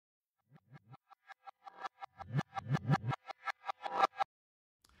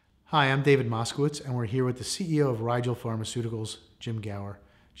Hi, I'm David Moskowitz, and we're here with the CEO of Rigel Pharmaceuticals, Jim Gower.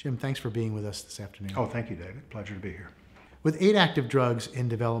 Jim, thanks for being with us this afternoon. Oh, thank you, David. Pleasure to be here. With 8 active drugs in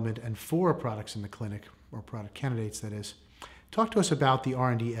development and 4 products in the clinic, or product candidates that is, talk to us about the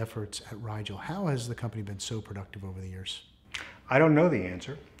R&D efforts at Rigel. How has the company been so productive over the years? I don't know the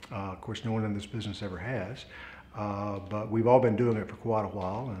answer. Of course, no one in this business ever has. But we've all been doing it for quite a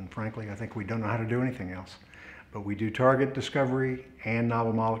while, and frankly, I think we don't know how to do anything else. But we do target discovery and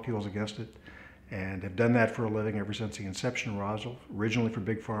novel molecules against it, and have done that for a living ever since the inception of Rigel, originally for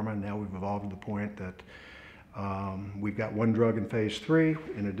Big Pharma, and now we've evolved to the point that we've got 1 drug in phase 3,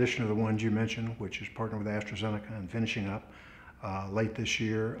 in addition to the ones you mentioned, which is partnered with AstraZeneca and finishing up late this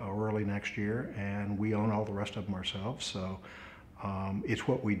year or early next year, and we own all the rest of them ourselves, so it's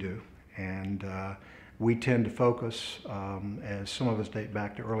what we do. And we tend to focus, as some of us date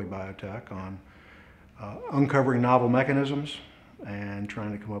back to early biotech, on uncovering novel mechanisms and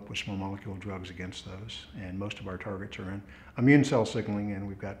trying to come up with small molecule drugs against those. And most of our targets are in immune cell signaling, and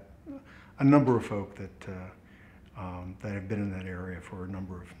we've got a number of folk that have been in that area for a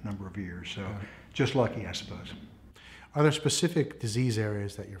number of years. So just lucky, I suppose. Are there specific disease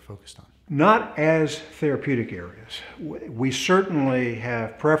areas that you're focused on? Not as therapeutic areas. We certainly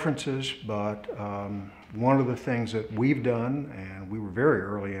have preferences, but one of the things that we've done, and we were very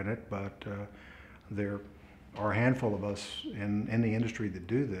early in it, but there are a handful of us in the industry that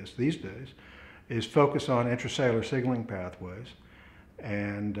do this these days, is focus on intracellular signaling pathways,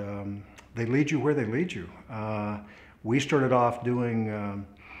 and they lead you where they lead you. We started off doing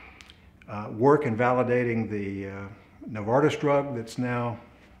work in validating the Novartis drug that's now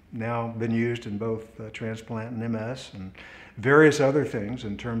been used in both transplant and MS and various other things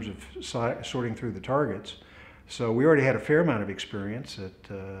in terms of sorting through the targets. So we already had a fair amount of experience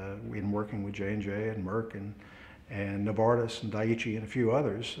in working with J&J and Merck and Novartis and Daiichi and a few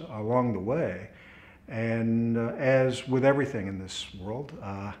others along the way. And as with everything in this world,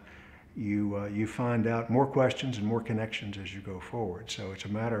 you find out more questions and more connections as you go forward. So it's a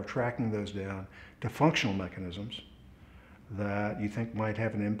matter of tracking those down to functional mechanisms that you think might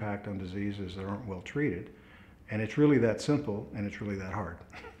have an impact on diseases that aren't well treated. And it's really that simple, and it's really that hard.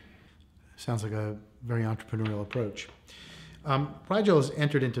 Sounds like a very entrepreneurial approach. Rigel has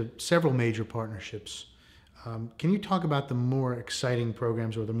entered into several major partnerships. Can you talk about the more exciting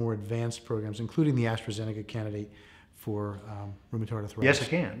programs or the more advanced programs, including the AstraZeneca candidate for rheumatoid arthritis? Yes, I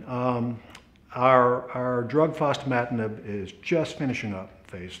can. Our drug fostamatinib is just finishing up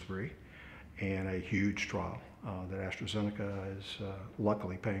phase 3 in a huge trial that AstraZeneca is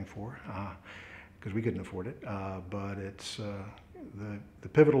luckily paying for, because we couldn't afford it. But it's the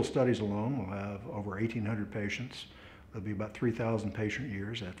pivotal studies alone will have over 1,800 patients. There'll be about 3,000 patient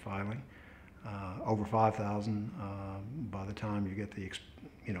years at filing, over 5,000 by the time you get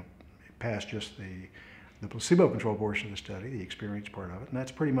past just the placebo-controlled portion of the study, the experience part of it, and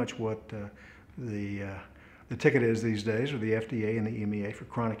that's pretty much what the ticket is these days, or the FDA and the EMA for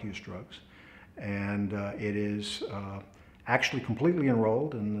chronic use drugs. And it is actually completely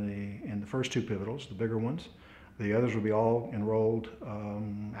enrolled in the first 2 pivotals, the bigger ones. The others will be all enrolled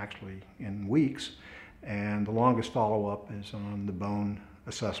actually in weeks, and the longest follow-up is on the bone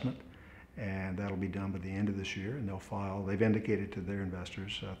assessment, and that'll be done by the end of this year, and they'll file, they've indicated to their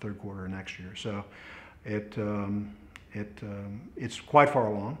investors, 3rd quarter of next year. So it's quite far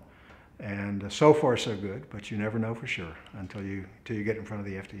along, and so far so good, but you never know for sure until you get in front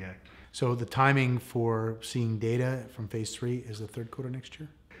of the FDA. So the timing for seeing data from phase 3 is the 3rd quarter next year?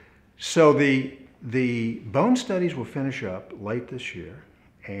 So the bone studies will finish up late this year,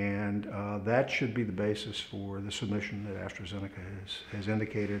 and that should be the basis for the submission that AstraZeneca has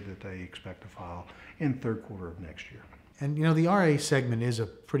indicated that they expect to file in 3rd quarter of next year. And you know, the RA segment is a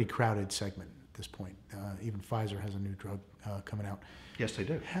pretty crowded segment at this point. Even Pfizer has a new drug coming out. Yes, they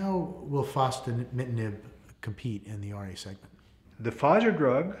do. How will fostamatinib compete in the RA segment? The Pfizer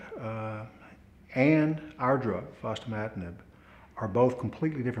drug and our drug, fostamatinib, are both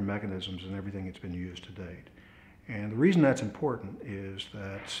completely different mechanisms than everything that's been used to date. And the reason that's important is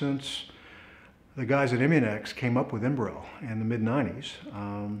that since the guys at Immunex came up with Enbrel in the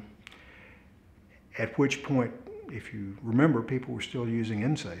mid-90s, at which point, if you remember, people were still using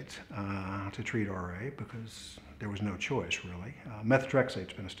NSAIDs to treat RA because there was no choice, really.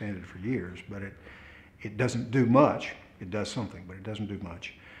 Methotrexate's been a standard for years, but it doesn't do much. It does something, but it doesn't do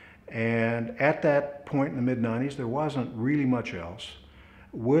much. And at that point in the mid-90s, there wasn't really much else.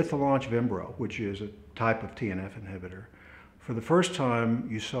 With the launch of Enbrel, which is a type of TNF inhibitor, for the first time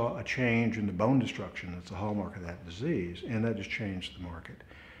you saw a change in the bone destruction that's the hallmark of that disease, and that just changed the market.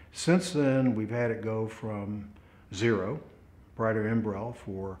 Since then, we've had it go from 0, prior to Enbrel,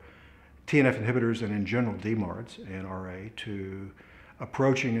 for TNF inhibitors and in general DMARDs and RA to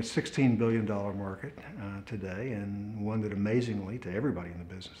approaching a $16 billion market today, and one that amazingly to everybody in the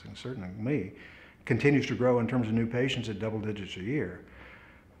business, and certainly me, continues to grow in terms of new patients at double digits a year,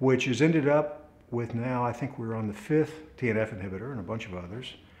 which has ended up with now, I think we're on the 5th TNF inhibitor and a bunch of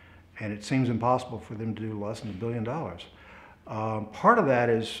others, and it seems impossible for them to do less than $1 billion. Part of that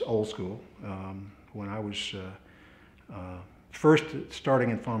is old school. When I was first starting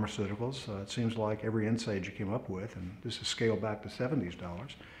in pharmaceuticals, it seems like every NSAID you came up with, and this is scaled back to $70s,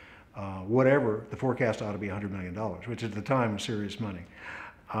 whatever, the forecast ought to be $100 million, which at the time was serious money.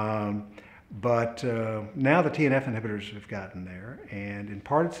 But now the TNF inhibitors have gotten there, and in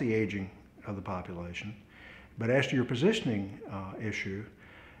part it's the aging of the population. But as to your positioning issue,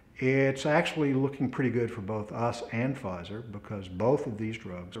 it's actually looking pretty good for both us and Pfizer, because both of these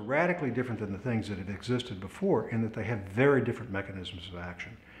drugs are radically different than the things that have existed before in that they have very different mechanisms of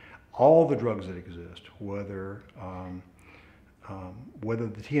action. All the drugs that exist, whether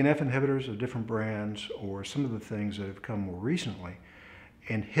the TNF inhibitors of different brands or some of the things that have come more recently,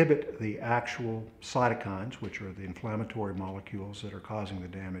 inhibit the actual cytokines, which are the inflammatory molecules that are causing the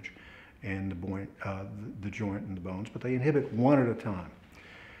damage in the joint and the bones, but they inhibit one at a time.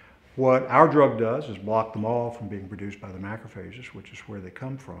 What our drug does is block them all from being produced by the macrophages, which is where they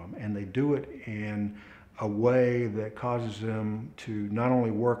come from, and they do it in a way that causes them to not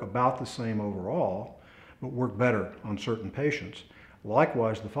only work about the same overall, but work better on certain patients.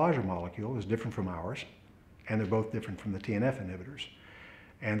 Likewise, the Pfizer molecule is different from ours, and they're both different from the TNF inhibitors.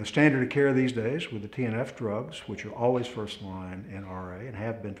 And the standard of care these days with the TNF drugs, which are always first line in RA and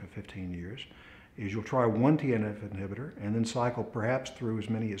have been for 15 years, is you'll try one TNF inhibitor and then cycle perhaps through as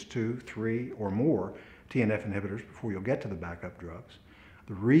many as 2, 3, or more TNF inhibitors before you'll get to the backup drugs.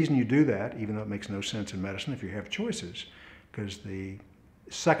 The reason you do that, even though it makes no sense in medicine if you have choices, because the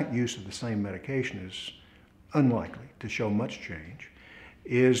second use of the same medication is unlikely to show much change,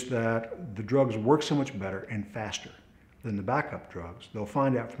 is that the drugs work so much better and faster than the backup drugs. They'll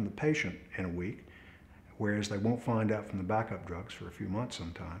find out from the patient in a week, whereas they won't find out from the backup drugs for a few months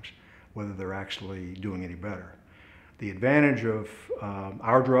sometimes whether they're actually doing any better. The advantage of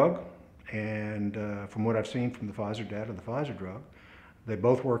our drug, and from what I've seen from the Pfizer data, the Pfizer drug, they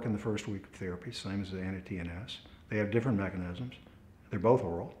both work in the first week of therapy, same as the anti-TNFs. They have different mechanisms. They're both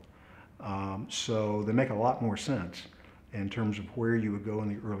oral. So they make a lot more sense in terms of where you would go in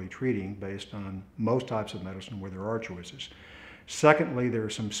the early treating based on most types of medicine where there are choices. Secondly, there are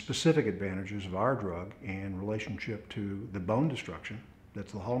some specific advantages of our drug in relationship to the bone destruction.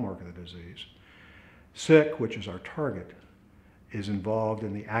 That's the hallmark of the disease. SIC, which is our target, is involved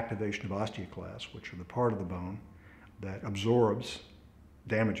in the activation of osteoclasts, which are the part of the bone that absorbs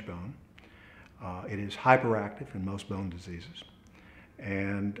damaged bone. It is hyperactive in most bone diseases.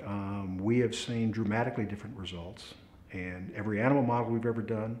 And we have seen dramatically different results in every animal model we've ever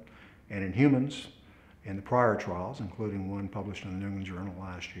done, and in humans in the prior trials, including one published in the New England Journal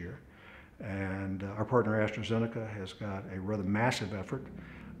last year. And our partner AstraZeneca has got a rather massive effort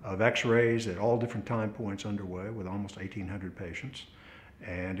of x-rays at all different time points underway with almost 1,800 patients.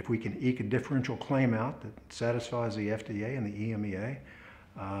 And if we can eke a differential claim out that satisfies the FDA and the EMEA,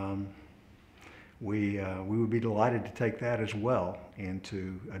 we would be delighted to take that as well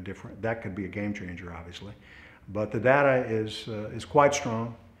into a different, that could be a game changer obviously. But the data is quite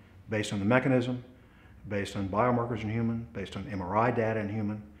strong based on the mechanism, based on biomarkers in human, based on MRI data in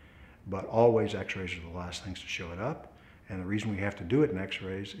human, but always x-rays are the last things to show it up. And the reason we have to do it in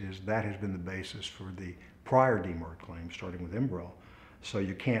x-rays is that has been the basis for the prior DMARD claim, starting with Enbrel. So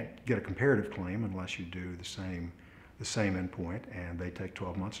you can't get a comparative claim unless you do the same endpoint, and they take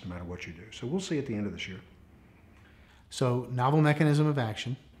 12 months no matter what you do. So we'll see at the end of this year. So novel mechanism of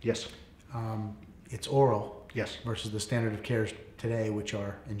action. Yes. It's oral. Yes. Versus the standard of care today, which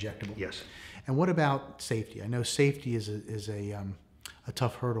are injectable. Yes. And what about safety? I know safety is a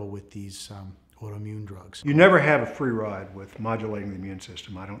tough hurdle with these autoimmune drugs. You never have a free ride with modulating the immune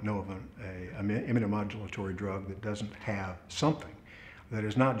system. I don't know of an immunomodulatory drug that doesn't have something that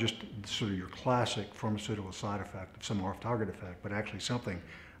is not just sort of your classic pharmaceutical side effect of some off-target effect, but actually something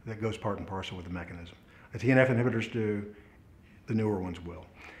that goes part and parcel with the mechanism. The TNF inhibitors do, the newer ones will.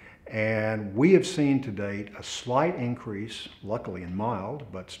 And we have seen to date a slight increase, luckily in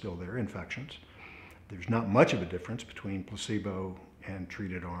mild, but still there, infections. There's not much of a difference between placebo and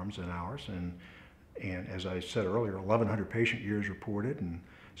treated arms and ours. And as I said earlier, 1,100 patient years reported and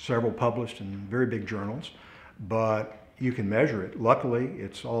several published in very big journals. But you can measure it. Luckily,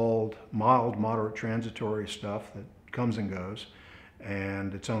 it's all mild, moderate, transitory stuff that comes and goes.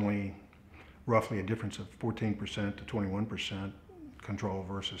 And it's only roughly a difference of 14% to 21% control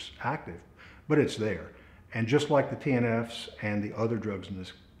versus active, but it's there. And just like the TNFs and the other drugs in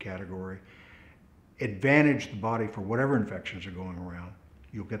this category, advantage the body for whatever infections are going around,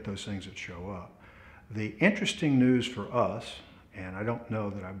 you'll get those things that show up. The interesting news for us, and I don't know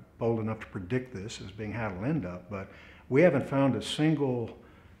that I'm bold enough to predict this as being how it'll end up, but we haven't found a single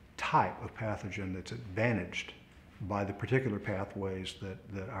type of pathogen that's advantaged by the particular pathways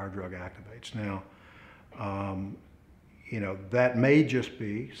that our drug activates. Now, that may just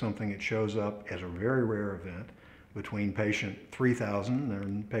be something that shows up as a very rare event between patient 3,000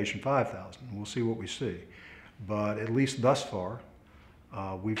 and patient 5,000. We'll see what we see. But at least thus far,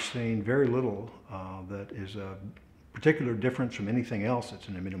 we've seen very little that is a particular difference from anything else that's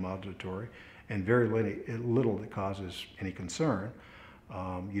an immunomodulatory, and very little that causes any concern.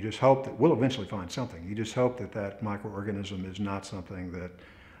 You just hope that we'll eventually find something. You just hope that that microorganism is not something that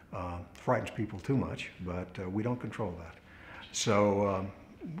frightens people too much, but we don't control that. So,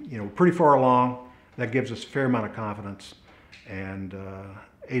 pretty far along. That gives us a fair amount of confidence, and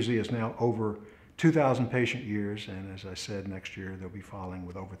AZ is now over 2,000 patient years, and as I said, next year they'll be following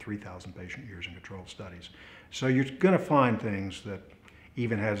with over 3,000 patient years in controlled studies. So you're going to find things that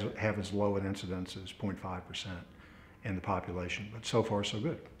even have as low an incidence as 0.5% in the population, but so far so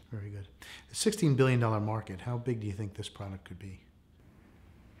good. Very good. The $16 billion market, how big do you think this product could be?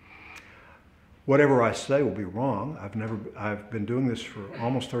 Whatever I say will be wrong. I've been doing this for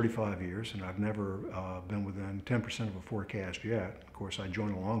almost 35 years, and I've never been within 10% of a forecast yet. Of course, I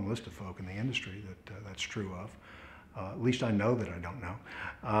join a long list of folk in the industry that that's true of. At least I know that I don't know.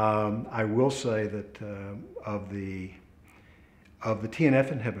 I will say that of the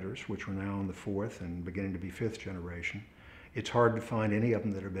TNF inhibitors, which are now in the 4th and beginning to be 5th generation, it's hard to find any of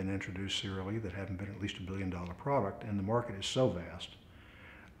them that have been introduced serially that haven't been at least $1 billion product, and the market is so vast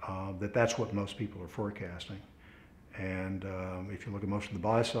that's what most people are forecasting. And if you look at most of the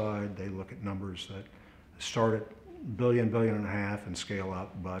buy side, they look at numbers that start at $1 billion, $1.5 billion and scale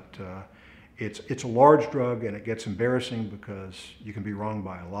up. But it's a large drug, and it gets embarrassing because you can be wrong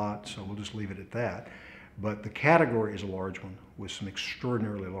by a lot, so we'll just leave it at that. But the category is a large one with some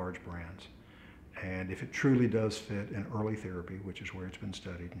extraordinarily large brands. And if it truly does fit in early therapy, which is where it's been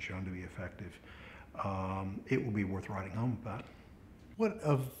studied and shown to be effective, it will be worth writing home about. What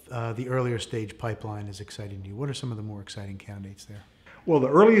of the earlier stage pipeline is exciting to you? What are some of the more exciting candidates there? Well, the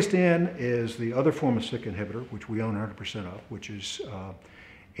earliest in is the other form of SYK inhibitor, which we own 100% of, which is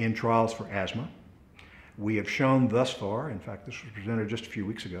in trials for asthma. We have shown thus far, in fact, this was presented just a few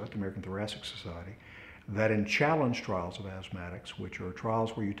weeks ago at the American Thoracic Society, that in challenge trials of asthmatics, which are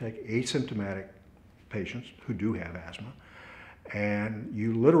trials where you take asymptomatic patients who do have asthma, and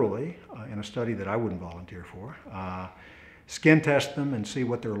you literally, in a study that I wouldn't volunteer for, skin test them and see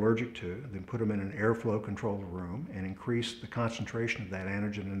what they're allergic to, then put them in an airflow controlled room and increase the concentration of that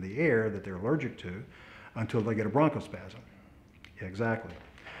antigen in the air that they're allergic to until they get a bronchospasm. Yeah, exactly.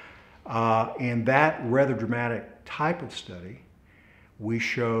 In that rather dramatic type of study, we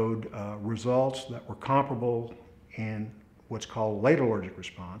showed results that were comparable in what's called late allergic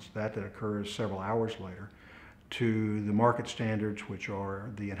response, that occurs several hours later, to the market standards, which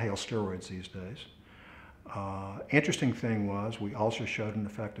are the inhaled steroids these days. Interesting thing was we also showed an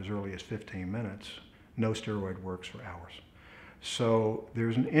effect as early as 15 minutes. No steroid works for hours. So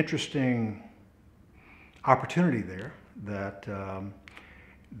there's an interesting opportunity there that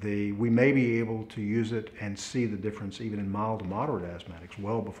we may be able to use it and see the difference even in mild to moderate asthmatics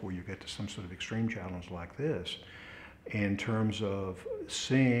well before you get to some sort of extreme challenge like this, in terms of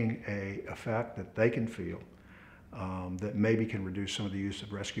seeing an effect that they can feel that maybe can reduce some of the use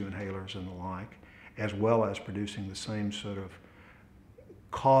of rescue inhalers and the like, as well as producing the same sort of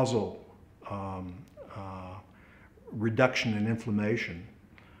causal reduction in inflammation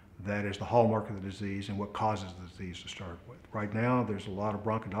that is the hallmark of the disease and what causes the disease to start with. Right now, there's a lot of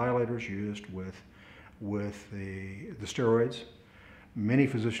bronchodilators used with the steroids. Many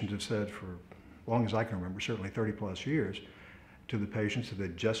physicians have said for as long as I can remember, certainly 30 plus years, to the patients that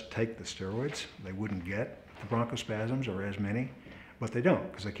they'd just take the steroids. They wouldn't get the bronchospasms or as many, but they don't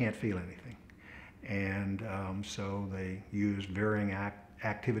because they can't feel anything. And so they use varying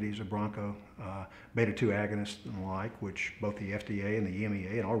activities of broncho beta-2 agonists and the like, which both the FDA and the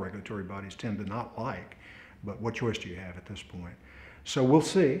EMEA and all regulatory bodies tend to not like. But what choice do you have at this point? So we'll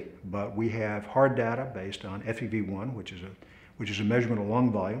see, but we have hard data based on FEV1, which is a measurement of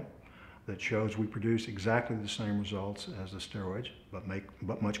lung volume that shows we produce exactly the same results as the steroids,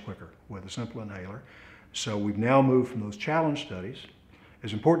 but much quicker with a simple inhaler. So we've now moved from those challenge studies,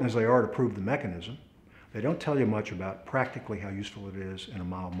 as important as they are to prove the mechanism. They don't tell you much about practically how useful it is in a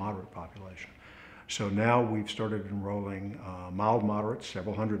mild moderate population. So now we've started enrolling mild moderates,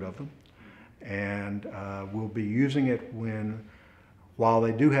 several hundred of them, and we'll be using it while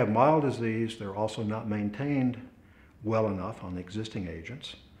they do have mild disease, they're also not maintained well enough on the existing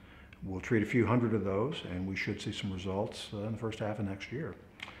agents. We'll treat a few hundred of those, and we should see some results in the first half of next year.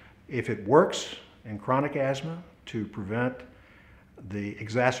 If it works in chronic asthma to prevent the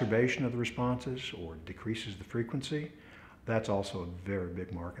exacerbation of the responses or decreases the frequency, that's also a very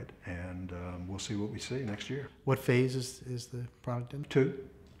big market, and we'll see what we see next year. What phase is the product in? 2.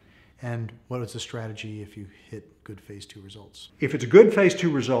 And what is the strategy if you hit good phase 2 results? If it's a good phase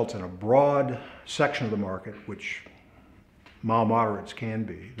 2 results in a broad section of the market, which mild moderates can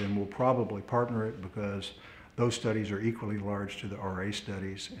be, then we'll probably partner it because those studies are equally large to the RA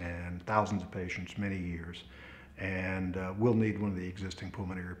studies and thousands of patients, many years. And we'll need one of the existing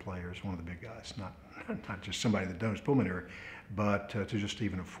pulmonary players, one of the big guys, not just somebody that does pulmonary, but to just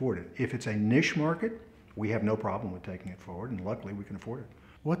even afford it. If it's a niche market, we have no problem with taking it forward, and luckily we can afford it.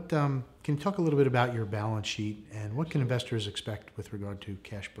 What can you talk a little bit about your balance sheet and what can investors expect with regard to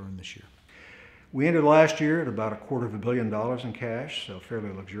cash burn this year? We ended last year at about $250 million in cash, so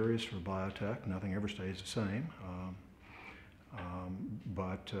fairly luxurious for biotech. Nothing ever stays the same.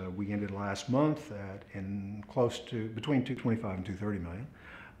 But we ended last month in close to between $225 and $230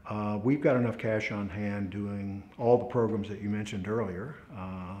 million. We've got enough cash on hand doing all the programs that you mentioned earlier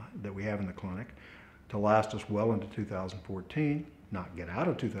that we have in the clinic to last us well into 2014. Not get out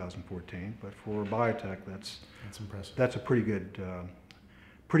of 2014, but for biotech, that's impressive. That's a pretty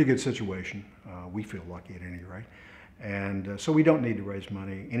good situation. We feel lucky at any rate. And so we don't need to raise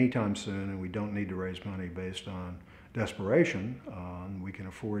money anytime soon, and we don't need to raise money based on desperation. We can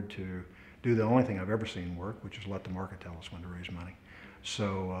afford to do the only thing I've ever seen work, which is let the market tell us when to raise money.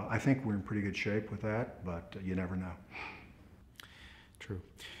 So I think we're in pretty good shape with that, but you never know. True.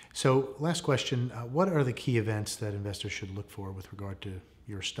 So last question, what are the key events that investors should look for with regard to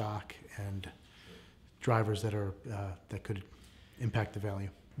your stock and drivers that could impact the value?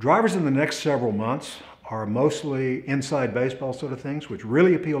 Drivers in the next several months are mostly inside baseball sort of things, which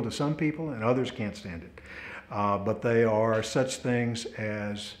really appeal to some people and others can't stand it. But they are such things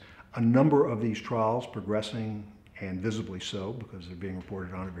as a number of these trials progressing, and visibly so because they're being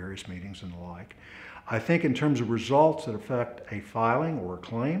reported on at various meetings and the like. I think in terms of results that affect a filing or a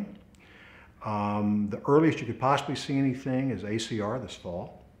claim, the earliest you could possibly see anything is ACR this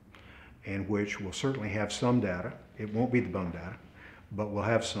fall, in which we'll certainly have some data. It won't be the bone data, but we'll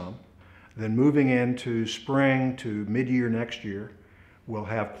have some. Then moving into spring to mid-year next year, we'll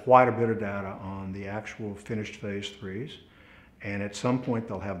have quite a bit of data on the actual finished phase 3s. And at some point,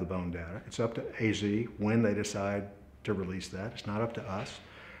 they'll have the bone data. It's up to AZ when they decide to release that. It's not up to us.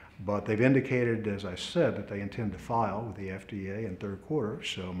 But they've indicated, as I said, that they intend to file with the FDA in third quarter.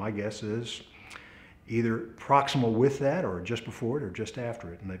 So my guess is either proximal with that or just before it or just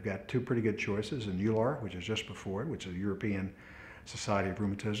after it. And they've got 2 pretty good choices in EULAR, which is just before it, which is the European Society of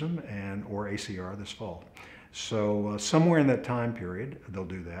Rheumatism, or ACR this fall. So somewhere in that time period, they'll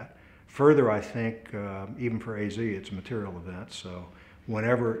do that. Further, I think, even for AZ, it's a material event. So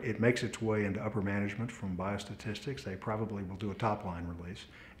whenever it makes its way into upper management from biostatistics, they probably will do a top-line release,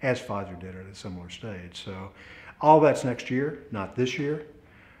 as Pfizer did at a similar stage. So all that's next year, not this year,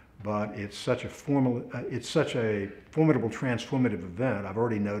 but it's such a formidable, transformative event. I've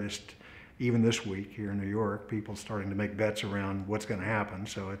already noticed, even this week here in New York, people starting to make bets around what's going to happen.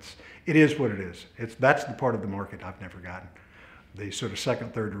 So it is what it is. That's the part of the market I've never gotten. The sort of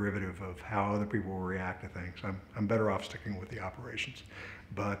second, third derivative of how other people will react to things. I'm better off sticking with the operations.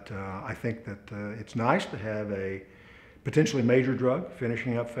 But I think that it's nice to have a potentially major drug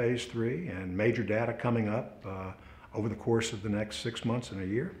finishing up phase 3 and major data coming up over the course of the next 6 months and a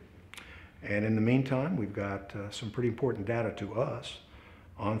year. And in the meantime, we've got some pretty important data to us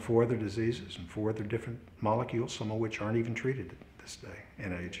on 4 other diseases and 4 other different molecules, some of which aren't even treated at this day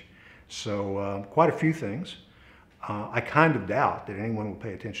and age. So quite a few things. I kind of doubt that anyone will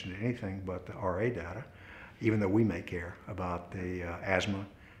pay attention to anything but the RA data, even though we may care about the asthma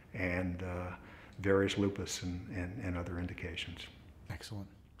and various lupus and other indications. Excellent.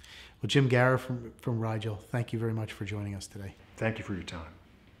 Well, Jim Gower from Rigel, thank you very much for joining us today. Thank you for your time.